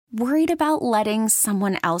Worried about letting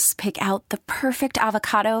someone else pick out the perfect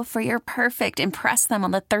avocado for your perfect impress them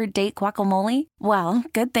on the third date guacamole? Well,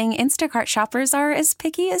 good thing Instacart shoppers are as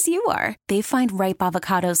picky as you are. They find ripe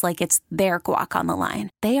avocados like it's their guac on the line.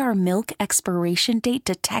 They are milk expiration date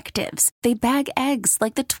detectives. They bag eggs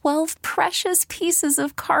like the 12 precious pieces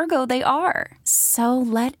of cargo they are. So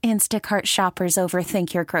let Instacart shoppers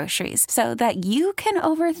overthink your groceries so that you can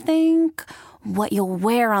overthink what you'll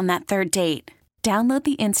wear on that third date. Download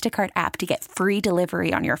the Instacart app to get free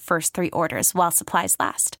delivery on your first 3 orders while supplies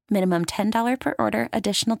last. Minimum $10 per order.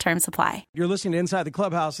 Additional terms apply. You're listening to Inside the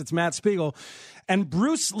Clubhouse. It's Matt Spiegel and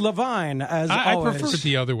Bruce Levine, as always. I prefer it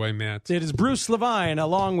the other way, Matt. It is Bruce Levine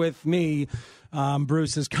along with me.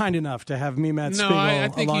 Bruce is kind enough to have me, Matt Spiegel, I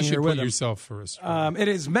think along you should here with put him. yourself first. It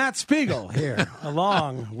is Matt Spiegel here,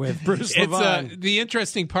 along with Bruce Levine. The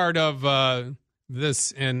interesting part of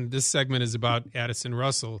this, and this segment is about Addison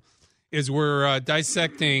Russell, is we're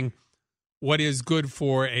dissecting what is good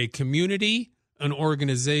for a community, an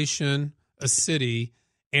organization, a city,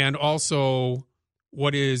 and also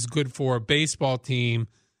what is good for a baseball team,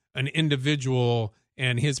 an individual,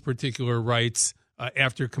 and his particular rights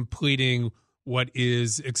after completing what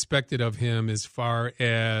is expected of him as far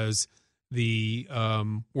as the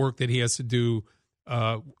work that he has to do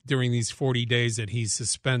during these 40 days that he's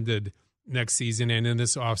suspended next season and in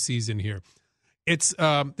this offseason here. It's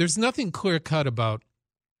there's nothing clear cut about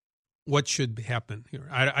what should happen here.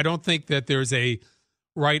 I don't think that there's a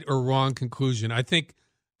right or wrong conclusion. I think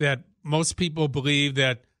that most people believe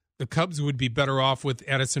that the Cubs would be better off with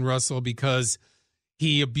Addison Russell because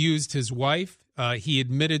he abused his wife. He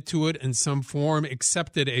admitted to it in some form,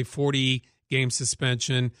 accepted a 40-game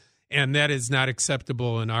suspension, and that is not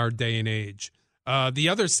acceptable in our day and age. The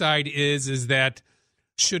other side is that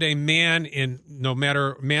should a man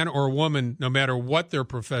or woman, no matter what their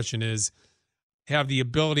profession is, have the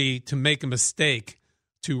ability to make a mistake,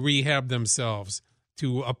 to rehab themselves,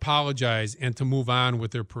 to apologize, and to move on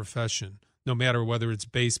with their profession, no matter whether it's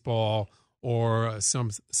baseball or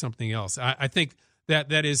something else. I think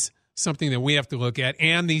that is something that we have to look at,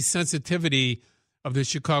 and the sensitivity of the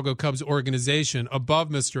Chicago Cubs organization above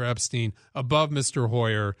Mr. Epstein, above Mr.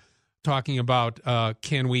 Hoyer, talking about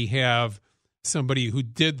can we have somebody who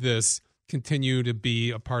did this continue to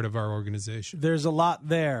be a part of our organization. There's a lot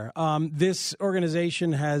there. This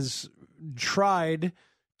organization has tried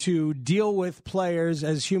to deal with players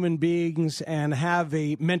as human beings and have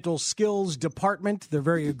a mental skills department. They're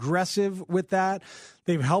very aggressive with that.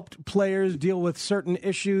 They've helped players deal with certain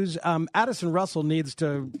issues. Addison Russell needs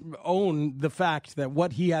to own the fact that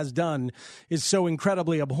what he has done is so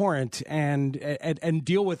incredibly abhorrent and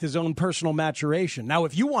deal with his own personal maturation. Now,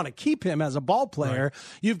 if you want to keep him as a ball player,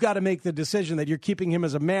 right, you've got to make the decision that you're keeping him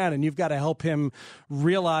as a man, and you've got to help him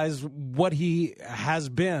realize what he has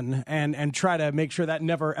been and try to make sure that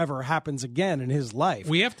never, ever happens again in his life.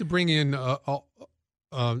 We have to bring in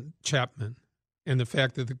Chapman and the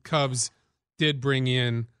fact that the Cubs did bring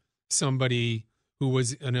in somebody who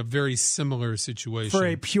was in a very similar situation for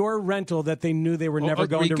a pure rental that they knew they were never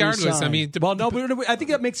going to resign. I mean, I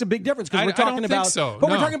think that makes a big difference because we're talking about. So.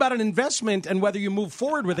 But we're talking about an investment and whether you move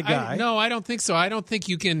forward with a guy. No, I don't think so. I don't think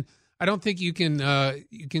you can.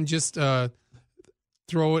 You can just throw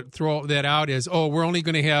that out as, oh, we're only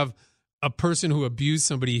going to have a person who abused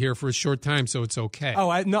somebody here for a short time, so it's okay.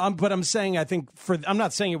 Oh, but I'm saying I'm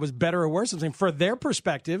not saying it was better or worse. I'm saying for their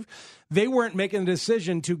perspective, they weren't making a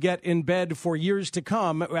decision to get in bed for years to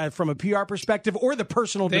come from a PR perspective or the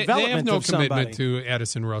personal development of somebody. They have no commitment to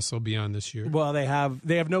Addison Russell beyond this year. Well, they have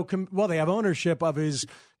ownership of his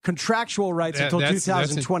contractual rights until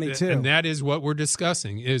 2022. And that is what we're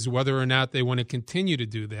discussing, is whether or not they want to continue to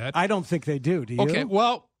do that. I don't think they do. Do you? Okay,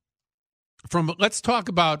 well, let's talk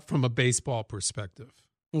about from a baseball perspective.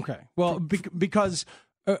 Okay. Well, because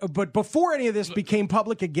but before any of this became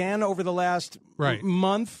public again over the last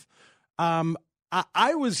month,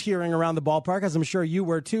 I was hearing around the ballpark, as I'm sure you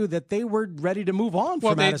were too, that they were ready to move on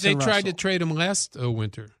from Addison Russell. They tried to trade him last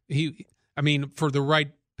winter. For the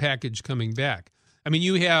right package coming back. I mean,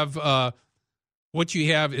 you have what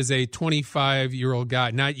you have is a 25-year-old guy,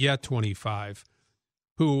 not yet 25,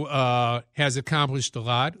 who has accomplished a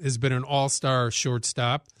lot, has been an all-star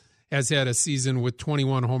shortstop, has had a season with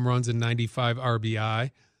 21 home runs and 95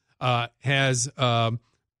 RBI, has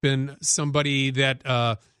been somebody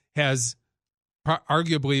that has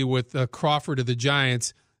arguably with Crawford of the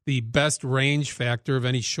Giants, the best range factor of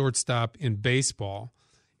any shortstop in baseball.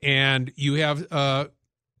 And you have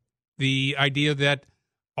the idea that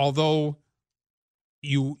although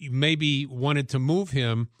you maybe wanted to move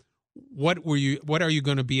him, what are you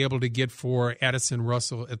going to be able to get for Addison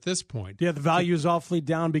Russell at this point? Yeah, the value is awfully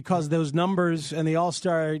down because those numbers and the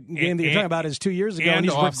All-Star game that you're talking about is 2 years ago. And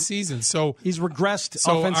off season. So he's regressed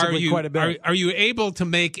offensively quite a bit. Are you able to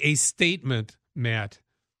make a statement, Matt,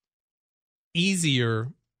 easier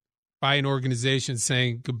by an organization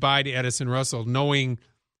saying goodbye to Addison Russell, knowing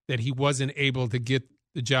that he wasn't able to get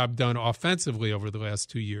the job done offensively over the last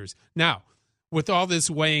 2 years? Now, with all this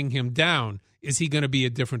weighing him down, is he going to be a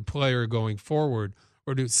different player going forward?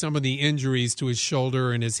 Or do some of the injuries to his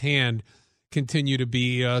shoulder and his hand continue to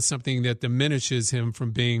be something that diminishes him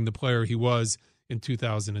from being the player he was in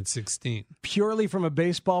 2016? Purely from a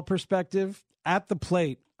baseball perspective, at the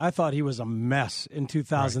plate, I thought he was a mess in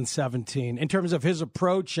 2017 in terms of his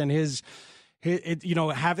approach and his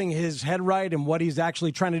having his head right and what he's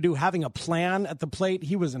actually trying to do, having a plan at the plate.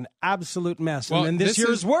 He was an absolute mess. Well, and then this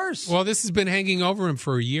year is worse. Well, this has been hanging over him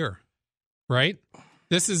for a year, right?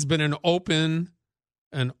 This has been an open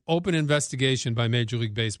investigation by Major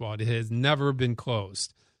League Baseball. It has never been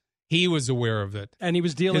closed. He was aware of it. And he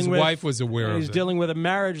was dealing his wife was aware of it. He's dealing with a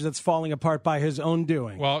marriage that's falling apart by his own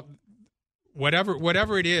doing. Well,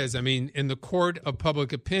 whatever it is, I mean, in the court of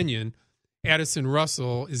public opinion, Addison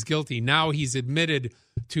Russell is guilty. Now he's admitted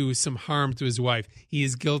to some harm to his wife. He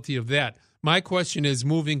is guilty of that. My question is,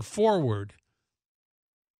 moving forward,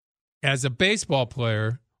 as a baseball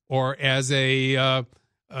player or as a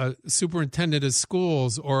superintendent of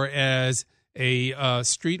schools or as a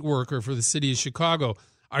street worker for the city of Chicago,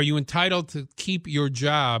 are you entitled to keep your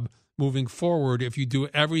job moving forward if you do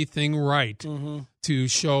everything right to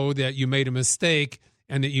show that you made a mistake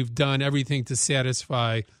and that you've done everything to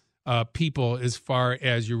satisfy people as far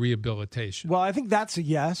as your rehabilitation? Well, I think that's a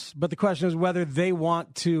yes, but the question is whether they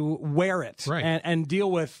want to wear it and deal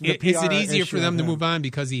with the PR Is it easier issue for them to move on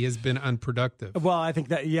because he has been unproductive? Well, I think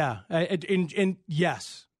that, yeah.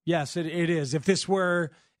 Yes, it is. If this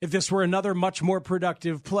were another much more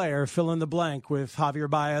productive player, fill in the blank with Javier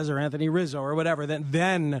Baez or Anthony Rizzo or whatever,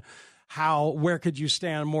 then where could you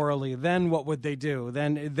stand morally? Then what would they do?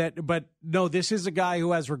 But no, this is a guy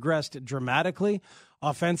who has regressed dramatically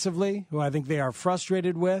offensively, who I think they are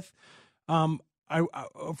frustrated with. From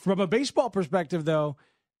a baseball perspective, though,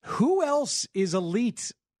 who else is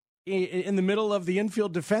elite in the middle of the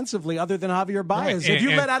infield defensively other than Javier Baez? Right. If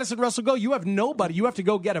you let Addison Russell go, you have nobody. You have to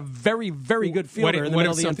go get a very, very good fielder in the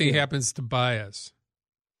middle of the infield. What if something happens to Baez?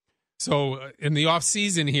 So in the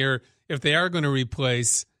offseason here, if they are going to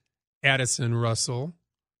replace Addison Russell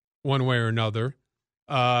one way or another,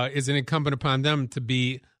 is it incumbent upon them to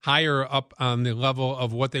be higher up on the level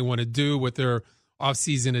of what they want to do with their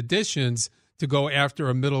offseason additions to go after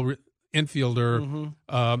a middle infielder?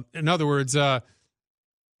 In other words,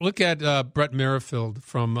 look at Brett Merrifield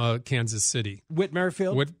from Kansas City. Whit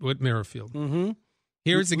Merrifield? Whit Merrifield.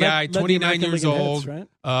 Here's a guy, 29 years old, hits,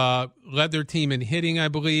 right? led their team in hitting, I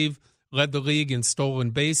believe, led the league in stolen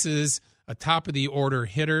bases, a top-of-the-order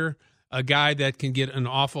hitter, a guy that can get an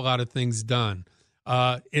awful lot of things done.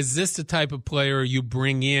 Is this the type of player you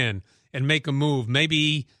bring in and make a move?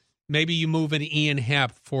 Maybe you move an Ian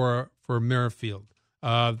Happ for Merrifield.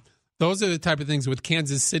 Those are the type of things with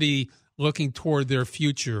Kansas City looking toward their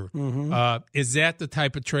future. Is that the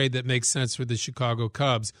type of trade that makes sense for the Chicago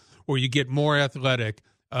Cubs, where you get more athletic,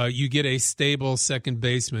 you get a stable second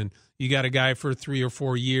baseman, you got a guy for 3 or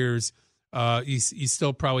 4 years, you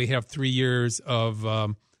still probably have 3 years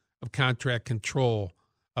of contract control.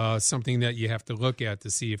 Something that you have to look at to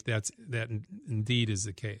see if that indeed is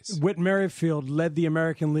the case. Whit Merrifield led the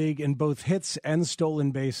American League in both hits and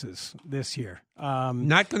stolen bases this year.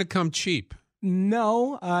 Not going to come cheap.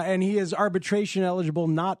 No, and he is arbitration eligible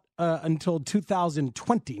not until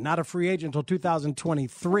 2020, not a free agent until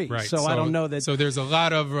 2023. Right. So I don't know that. So there's a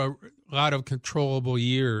lot of controllable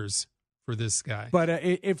years for this guy. But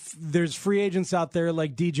if there's free agents out there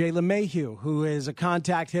like DJ LeMahieu, who is a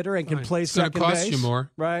contact hitter and can play second base, it's going to cost you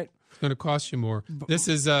more. Right? It's going to cost you more. This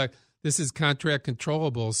is contract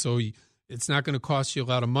controllable, so it's not going to cost you a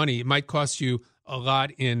lot of money. It might cost you a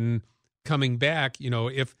lot in coming back.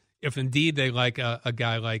 If indeed they like a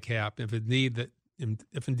guy like Happ, if indeed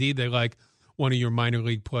they like one of your minor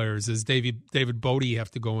league players, does David Bodie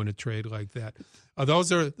have to go in a trade like that?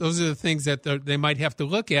 Those are the things that they might have to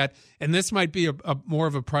look at, and this might be a more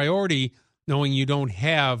of a priority, knowing you don't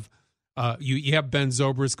have you have Ben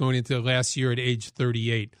Zobrist going into the last year at age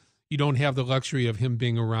 38. You don't have the luxury of him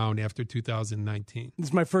being around after 2019. This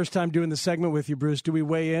is my first time doing the segment with you, Bruce. Do we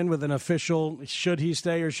weigh in with an official, should he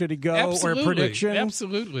stay or should he go, Absolutely. or a prediction?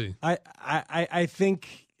 Absolutely. I think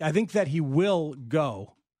that he will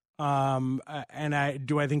go. And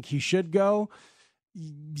do I think he should go?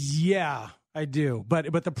 Yeah. I do.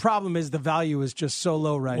 But the problem is the value is just so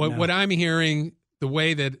low now. What I'm hearing, the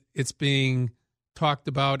way that it's being talked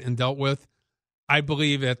about and dealt with, I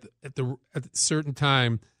believe at a certain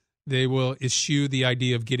time they will eschew the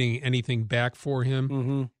idea of getting anything back for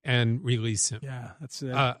him and release him. Yeah, that's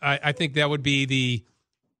it. I think that would be the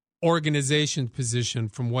organization position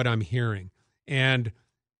from what I'm hearing. And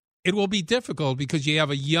it will be difficult because you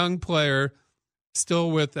have a young player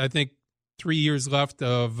still with, I think, 3 years left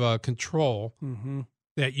of control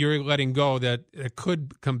that you're letting go that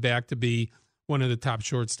could come back to be one of the top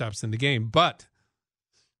shortstops in the game. But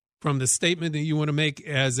from the statement that you want to make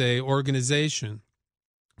as a organization,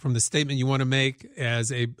 from the statement you want to make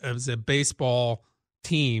as a baseball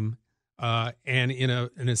team, and in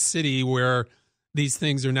a city where these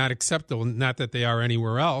things are not acceptable, not that they are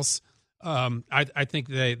anywhere else, I think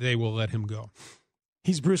they will let him go.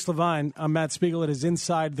 He's Bruce Levine. I'm Matt Spiegel. It is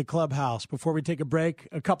Inside the Clubhouse. Before we take a break,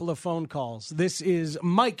 a couple of phone calls. This is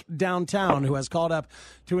Mike downtown who has called up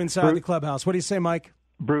to Inside the Clubhouse. What do you say, Mike?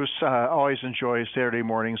 Bruce, always enjoy Saturday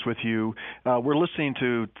mornings with you. We're listening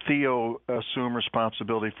to Theo assume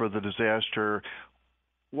responsibility for the disaster.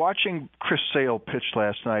 Watching Chris Sale pitch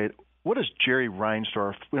last night, what is Jerry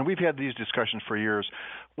Reinsdorf, and we've had these discussions for years,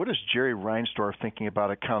 what is Jerry Reinsdorf thinking about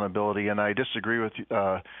accountability? And I disagree with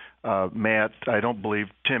Matt. I don't believe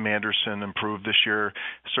Tim Anderson improved this year,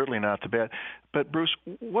 certainly not the bad. But, Bruce,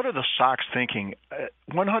 what are the Sox thinking?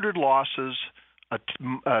 100 losses, a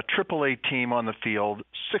AAA team on the field,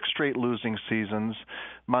 6 straight losing seasons.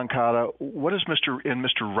 Moncada, what is Mr.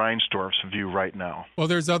 Reinsdorf's view right now? Well,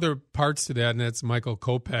 there's other parts to that, and that's Michael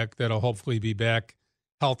Kopech that'll hopefully be back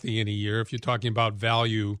healthy in a year. If you're talking about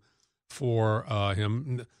value for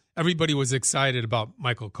him, everybody was excited about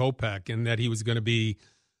Michael Kopech and that he was going to be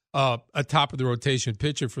a top of the rotation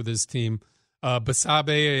pitcher for this team.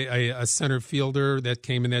 Basabe, a center fielder that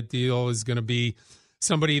came in that deal, is going to be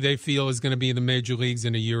somebody they feel is going to be in the major leagues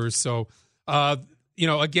in a year or so.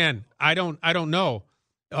 Again, I don't know.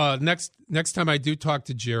 Next time I do talk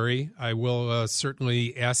to Jerry, I will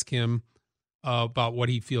certainly ask him about what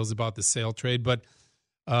he feels about the Sale trade. But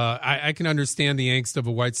I can understand the angst of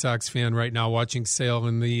a White Sox fan right now watching Sale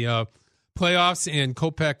in the playoffs and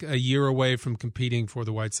Kopech a year away from competing for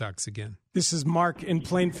the White Sox again. This is Mark in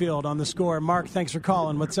Plainfield on the Score. Mark, thanks for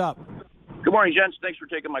calling. What's up? Good morning, gents. Thanks for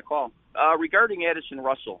taking my call. Regarding Addison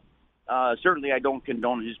Russell, certainly I don't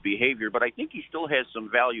condone his behavior, but I think he still has some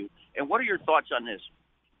value. And what are your thoughts on this?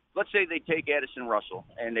 Let's say they take Addison Russell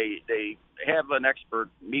and they have an expert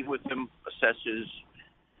meet with him, assess his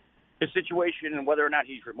situation and whether or not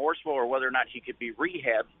he's remorseful or whether or not he could be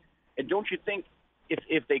rehabbed. And don't you think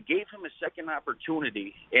if they gave him a second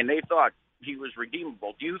opportunity and they thought he was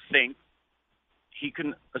redeemable, do you think he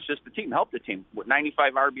can assist the team, help the team with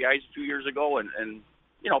 95 RBIs 2 years ago and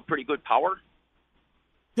pretty good power?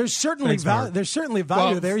 There's certainly value. There's certainly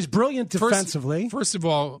value there. He's brilliant defensively. First of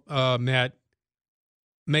all, Matt,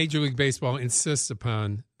 Major League Baseball insists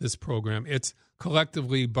upon this program. It's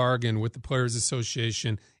collectively bargained with the Players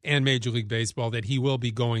Association and Major League Baseball that he will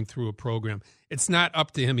be going through a program. It's not up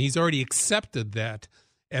to him. He's already accepted that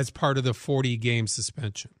as part of the 40-game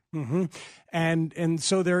suspension. Mm-hmm. And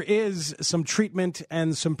so there is some treatment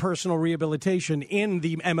and some personal rehabilitation in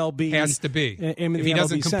the MLB. Has to be. If he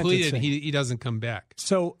doesn't complete it, he doesn't come back.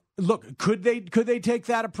 So, look, could they take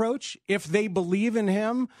that approach? If they believe in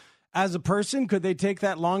him as a person, could they take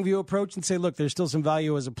that long view approach and say, look, there's still some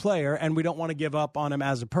value as a player, and we don't want to give up on him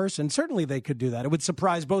as a person? Certainly they could do that. It would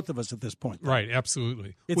surprise both of us at this point. Right,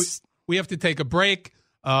 absolutely. We have to take a break.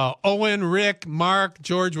 Owen, Rick, Mark,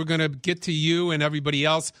 George, we're going to get to you and everybody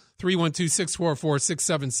else.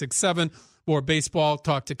 312-644-6767. More baseball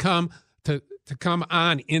talk to come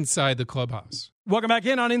on Inside the Clubhouse. Welcome back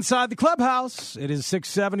in on Inside the Clubhouse. It is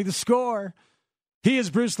 670 The Score. He is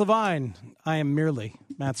Bruce Levine. I am merely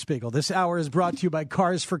Matt Spiegel. This hour is brought to you by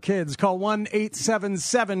Cars for Kids. Call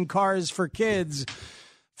 1-877-CARS-FOR-KIDS.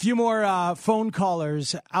 Few more phone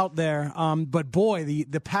callers out there, but boy,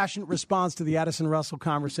 the passionate response to the Addison Russell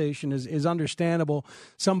conversation is understandable.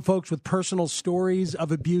 Some folks with personal stories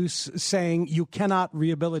of abuse saying you cannot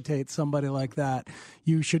rehabilitate somebody like that.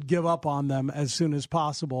 You should give up on them as soon as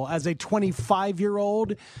possible. As a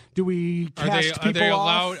 25-year-old, do we cast people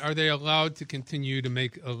off? Are they allowed to continue to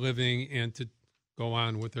make a living and to go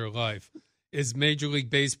on with their life? Is Major League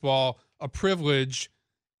Baseball a privilege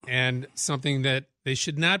and something that they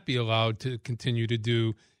should not be allowed to continue to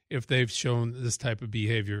do if they've shown this type of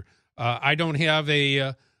behavior? I don't have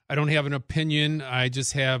an opinion. I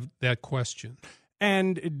just have that question.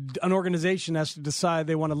 And an organization has to decide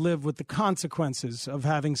they want to live with the consequences of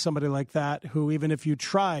having somebody like that who, even if you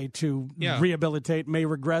try to rehabilitate, may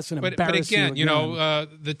regress and embarrass you again. But again,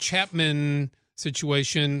 the Chapman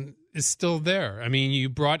situation is still there. I mean, you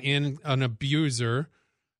brought in an abuser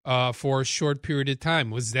for a short period of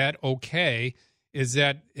time. Was that okay? Is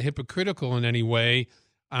that hypocritical in any way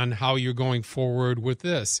on how you're going forward with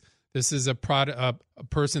this? This is a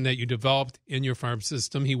person that you developed in your farm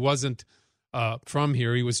system. He wasn't from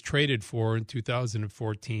here. He was traded for in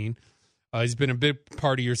 2014. He's been a big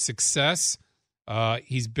part of your success.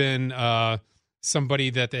 He's been somebody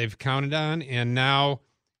that they've counted on, and now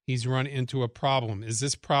he's run into a problem. Is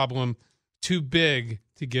this problem too big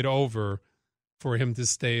to get over for him to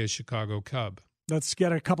stay a Chicago Cub? Let's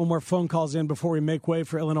get a couple more phone calls in before we make way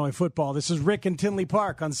for Illinois football. This is Rick in Tinley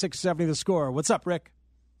Park on 670 The Score. What's up, Rick?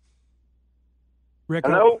 Rick,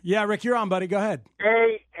 hello? Yeah, Rick, you're on, buddy. Go ahead.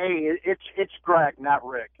 Hey, it's Greg, not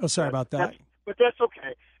Rick. Oh, sorry about that. But that's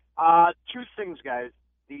okay. Two things, guys.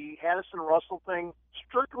 The Addison Russell thing,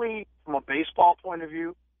 strictly from a baseball point of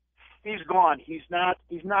view, he's gone. He's not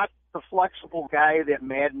the flexible guy that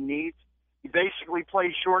Madden needs. He basically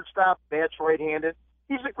plays shortstop, bats right-handed.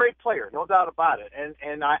 He's a great player, no doubt about it.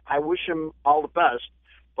 And I wish him all the best.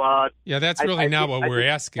 But yeah, that's really not what we're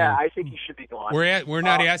asking. Yeah, I think he should be gone. We're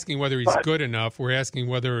not asking whether he's good enough. We're asking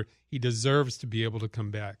whether he deserves to be able to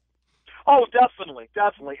come back. Oh, definitely.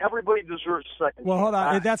 Everybody deserves a second. Well, hold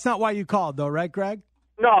on. That's not why you called, though, right, Greg?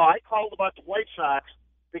 No, I called about the White Sox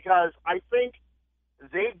because I think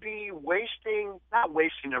they'd be not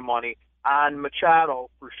wasting their money on Machado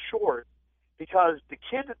for sure, because the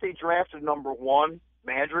kid that they drafted number 1,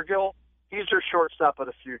 Madrigal, he's their shortstop of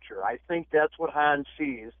the future. I think that's what Hahn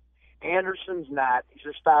sees. Anderson's not. He's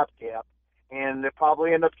a stopgap, and they'll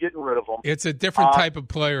probably end up getting rid of him. It's a different type of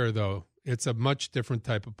player, though. It's a much different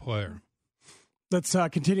type of player. Let's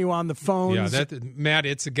continue on the phones. Yeah, Matt,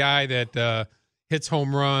 it's a guy that hits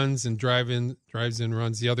home runs and drives in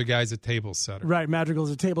runs. The other guy's a table setter. Right,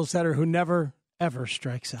 Madrigal's a table setter who never, ever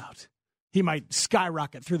strikes out. He might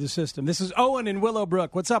skyrocket through the system. This is Owen in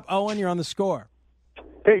Willowbrook. What's up, Owen? You're on The Score.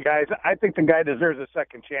 Hey, guys, I think the guy deserves a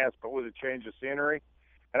second chance, but with a change of scenery.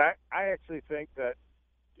 And I actually think that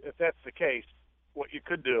if that's the case, what you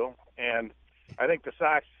could do, and I think the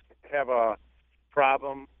Sox have a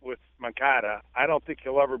problem with Moncada. I don't think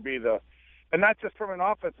he'll ever be and not just from an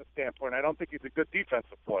offensive standpoint, I don't think he's a good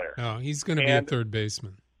defensive player. Oh, he's going to be a third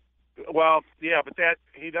baseman. Well, yeah, but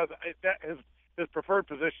his preferred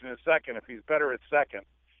position is second. If he's better at second,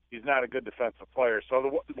 he's not a good defensive player.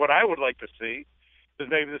 So what I would like to see is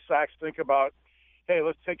maybe the Sox think about, hey,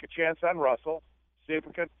 let's take a chance on Russell, see if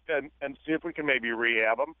we can and see if we can maybe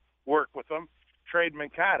rehab him, work with him, trade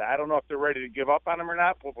Moncada. I don't know if they're ready to give up on him or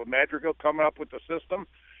not, but with Madrigal coming up with the system,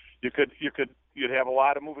 you'd have a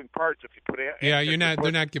lot of moving parts if you put it. Yeah,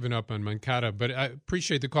 they're not giving up on Moncada, but I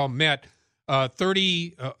appreciate the call, Matt.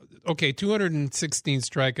 216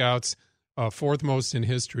 strikeouts, fourth most in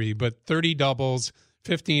history, but 30 doubles,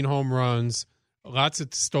 15 home runs, lots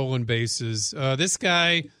of stolen bases. This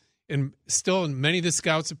guy, still in many of the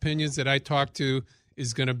scouts' opinions that I talked to,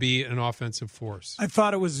 is going to be an offensive force. I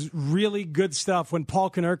thought it was really good stuff when Paul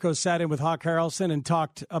Konerko sat in with Hawk Harrelson and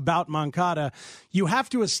talked about Moncada. You have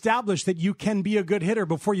to establish that you can be a good hitter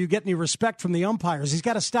before you get any respect from the umpires. He's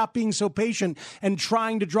got to stop being so patient and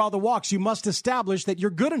trying to draw the walks. You must establish that you're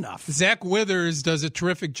good enough. Zach Withers does a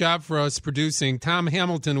terrific job for us producing. Tom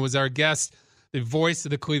Hamilton was our guest, the voice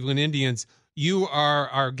of the Cleveland Indians. You are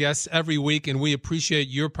our guest every week, and we appreciate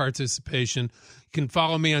your participation. You can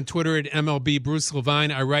follow me on Twitter at MLB Bruce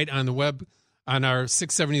Levine. I write on the web on our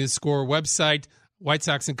 670 The Score website, White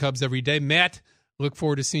Sox and Cubs every day. Matt, look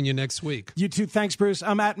forward to seeing you next week. You too. Thanks, Bruce.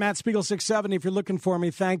 I'm at Matt Spiegel 670. If you're looking for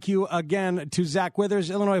me, thank you again to Zach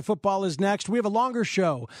Withers. Illinois football is next. We have a longer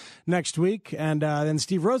show next week, and then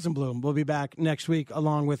Steve Rosenblum will be back next week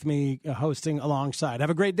along with me hosting alongside. Have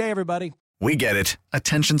a great day, everybody. We get it.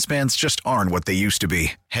 Attention spans just aren't what they used to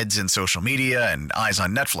be. Heads in social media and eyes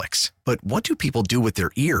on Netflix. But what do people do with their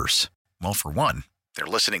ears? Well, for one, they're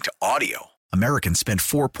listening to audio. Americans spend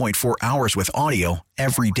 4.4 hours with audio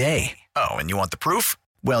every day. Oh, and you want the proof?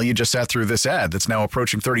 Well, you just sat through this ad that's now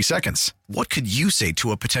approaching 30 seconds. What could you say to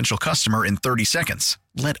a potential customer in 30 seconds?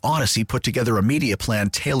 Let Odyssey put together a media plan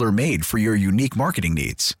tailor-made for your unique marketing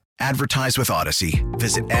needs. Advertise with Odyssey.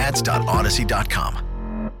 Visit ads.odyssey.com.